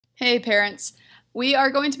Hey parents, we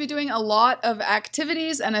are going to be doing a lot of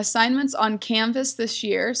activities and assignments on Canvas this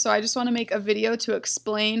year, so I just want to make a video to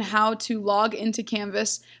explain how to log into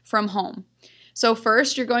Canvas from home. So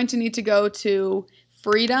first, you're going to need to go to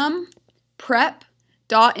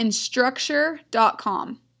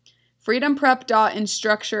freedomprep.instructure.com.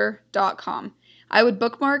 freedomprep.instructure.com. I would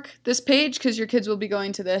bookmark this page because your kids will be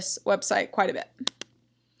going to this website quite a bit.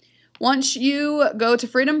 Once you go to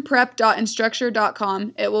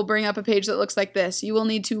freedomprep.instructure.com, it will bring up a page that looks like this. You will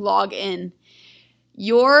need to log in.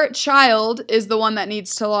 Your child is the one that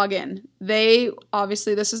needs to log in.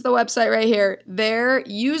 Obviously, this is the website right here. Their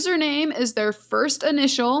username is their first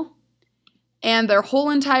initial and their whole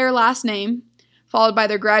entire last name, followed by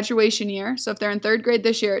their graduation year. So if they're in third grade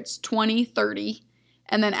this year, it's 2030,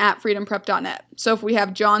 and then at freedomprep.net. So if we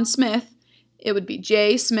have John Smith, it would be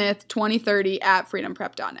jsmith2030 at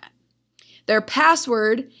freedomprep.net. Their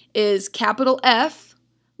password is capital F,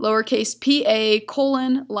 lowercase pa,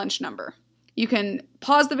 lunch number. You can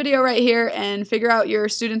pause the video right here and figure out your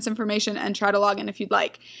student's information and try to log in if you'd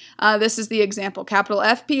like. This is the example, capital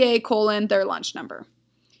F, pa, their lunch number.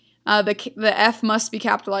 The F must be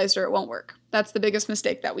capitalized or it won't work. That's the biggest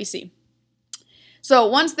mistake that we see. So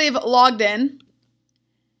once they've logged in,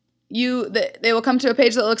 they will come to a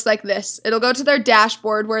page that looks like this. It'll go to their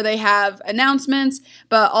dashboard where they have announcements,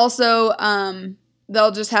 but also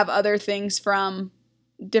they'll just have other things from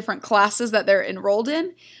different classes that they're enrolled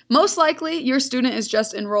in. Most likely, your student is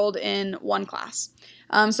just enrolled in one class.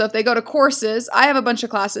 So if they go to courses, I have a bunch of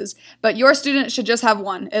classes, but your student should just have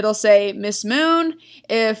one. It'll say Miss Moon.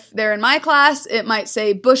 If they're in my class, it might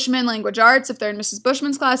say Bushman Language Arts. If they're in Mrs.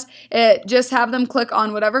 Bushman's class, just have them click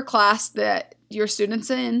on whatever class that your student is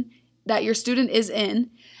in,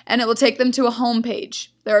 and it will take them to a home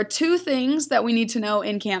page. There are two things that we need to know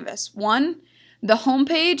in Canvas. One, the home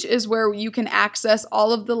page is where you can access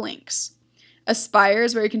all of the links. Aspire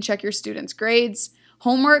is where you can check your students' grades.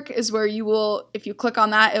 Homework is where if you click on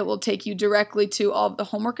that, it will take you directly to all of the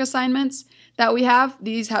homework assignments that we have.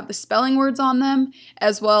 These have the spelling words on them,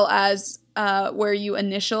 as well as where you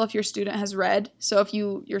initial if your student has read. So if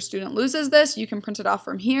your student loses this, you can print it off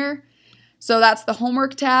from here. So that's the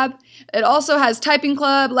homework tab. It also has Typing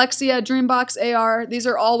Club, Lexia, Dreambox, AR. These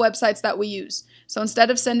are all websites that we use. So instead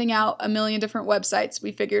of sending out a million different websites,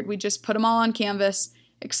 we figured we'd just put them all on Canvas,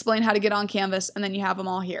 explain how to get on Canvas, and then you have them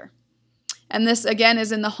all here. And this, again,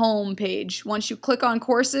 is in the home page. Once you click on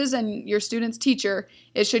courses and your student's teacher,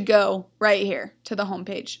 it should go right here to the home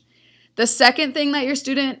page. The second thing that your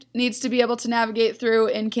student needs to be able to navigate through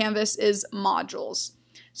in Canvas is modules.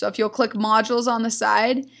 So if you'll click modules on the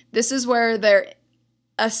side, this is where their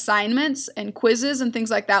assignments and quizzes and things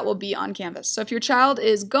like that will be on Canvas. So if your child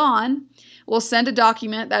is gone, we'll send a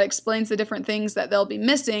document that explains the different things that they'll be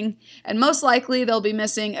missing, and most likely they'll be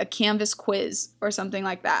missing a Canvas quiz or something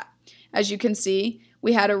like that. As you can see,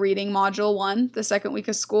 we had a reading module 1 the second week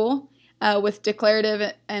of school with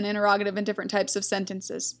declarative and interrogative and different types of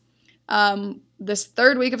sentences. This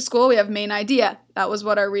third week of school, we have main idea. That was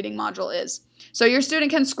what our reading module is. So your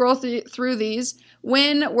student can scroll through these.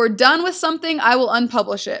 When we're done with something, I will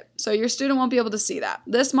unpublish it. So your student won't be able to see that.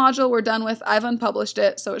 This module we're done with, I've unpublished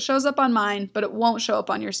it, so it shows up on mine, but it won't show up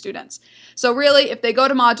on your students. So really, if they go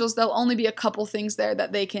to modules, there'll only be a couple things there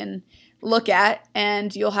that they can look at,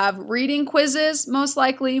 and you'll have reading quizzes, most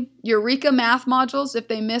likely, Eureka math modules if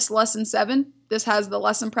they miss lesson 7. This has the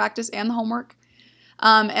lesson practice and the homework.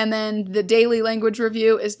 And then the daily language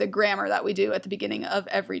review is the grammar that we do at the beginning of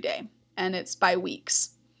every day, and it's by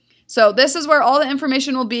weeks. So this is where all the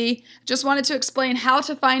information will be. Just wanted to explain how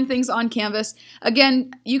to find things on Canvas.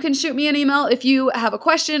 Again, you can shoot me an email if you have a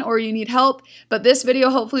question or you need help, but this video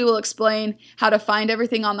hopefully will explain how to find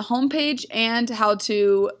everything on the home page and how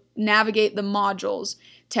to navigate the modules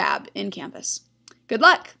tab in Canvas. Good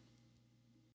luck!